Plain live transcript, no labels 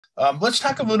Let's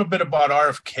talk a little bit about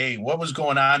RFK. What was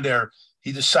going on there?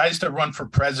 He decides to run for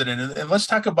president. And let's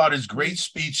talk about his great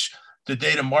speech the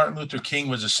day that Martin Luther King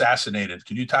was assassinated.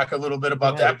 Can you talk a little bit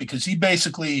about that? Because he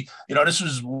basically, this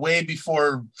was way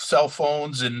before cell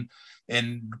phones and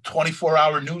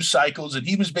 24-hour news cycles. And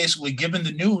he was basically giving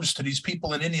the news to these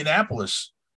people in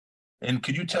Indianapolis. And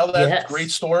could you tell that great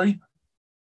story?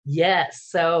 Yes.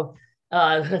 So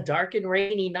a dark and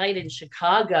rainy night in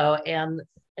Chicago. And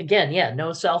again,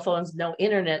 no cell phones, no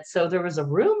internet. So there was a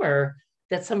rumor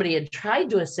that somebody had tried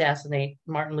to assassinate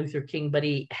Martin Luther King, but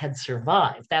he had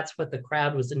survived. That's what the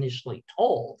crowd was initially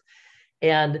told.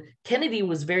 And Kennedy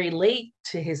was very late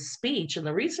to his speech. And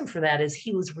the reason for that is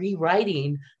he was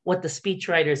rewriting what the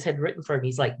speechwriters had written for him.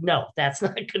 He's like, no, that's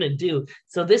not going to do.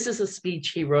 So this is a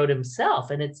speech he wrote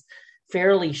himself. And it's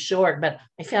fairly short, but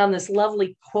I found this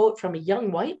lovely quote from a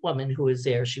young white woman who was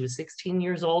there. She was 16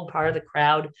 years old, part of the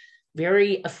crowd,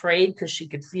 very afraid because she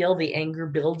could feel the anger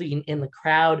building in the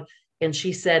crowd. And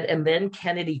she said, and then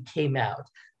Kennedy came out.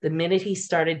 The minute he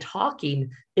started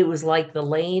talking, it was like the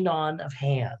laying on of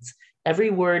hands.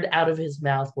 Every word out of his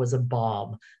mouth was a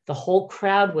bomb. The whole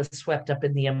crowd was swept up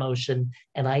in the emotion,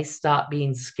 and I stopped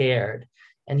being scared.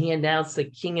 And he announced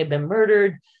that King had been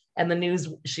murdered. And the news,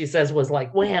 she says, was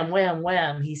like, wham, wham,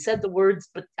 wham. He said the words,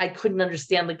 but I couldn't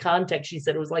understand the context. She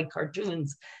said it was like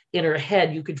cartoons in her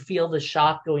head. You could feel the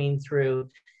shock going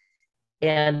through.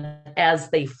 And as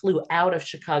they flew out of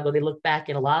Chicago, they looked back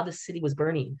and a lot of the city was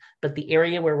burning. But the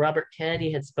area where Robert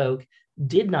Kennedy had spoke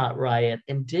did not riot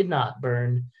and did not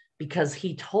burn because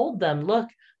he told them, look,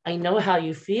 I know how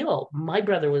you feel. My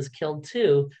brother was killed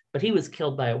too, but he was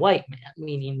killed by a white man,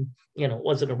 meaning, it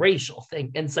wasn't a racial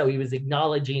thing. And so he was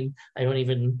acknowledging, I don't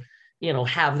even,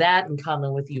 have that in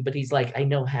common with you, but he's like, I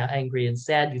know how angry and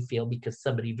sad you feel because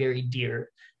somebody very dear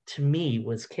to me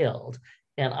was killed.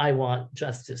 And I want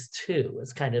justice too,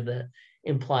 is kind of the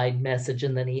implied message.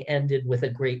 And then he ended with a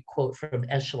great quote from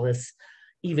Aeschylus,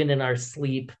 even in our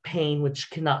sleep, pain which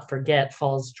cannot forget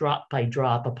falls drop by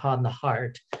drop upon the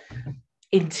heart.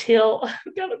 Until,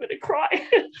 God, I'm going to cry,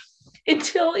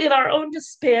 until in our own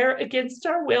despair against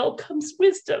our will comes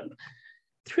wisdom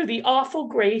through the awful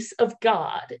grace of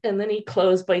God. And then he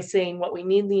closed by saying, what we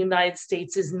need in the United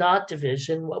States is not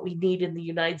division. What we need in the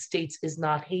United States is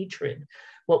not hatred.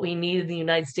 What we need in the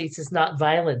United States is not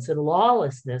violence and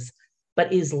lawlessness,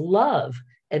 but is love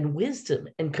and wisdom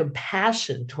and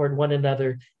compassion toward one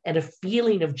another and a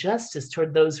feeling of justice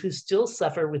toward those who still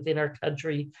suffer within our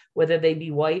country, whether they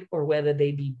be white or whether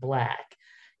they be Black.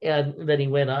 And then he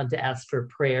went on to ask for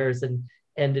prayers and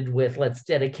ended with, let's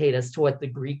dedicate us to what the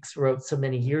Greeks wrote so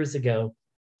many years ago,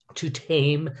 to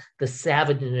tame the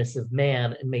savageness of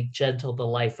man and make gentle the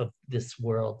life of this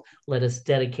world. Let us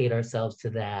dedicate ourselves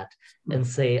to that and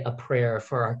say a prayer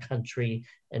for our country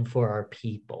and for our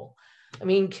people. I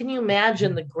mean, can you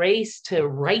imagine the grace to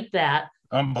write that?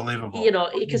 Unbelievable.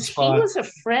 Because he was a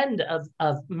friend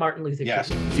of Martin Luther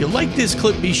King. If you like this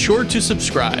clip, be sure to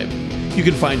subscribe. You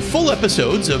can find full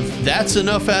episodes of That's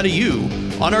Enough Out of You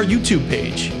on our YouTube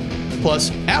page,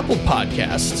 plus Apple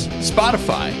Podcasts,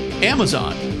 Spotify,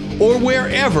 Amazon, or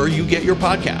wherever you get your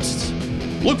podcasts.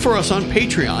 Look for us on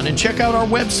Patreon and check out our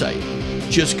website.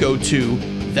 Just go to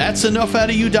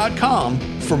that'senoughoutofyou.com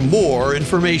for more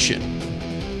information.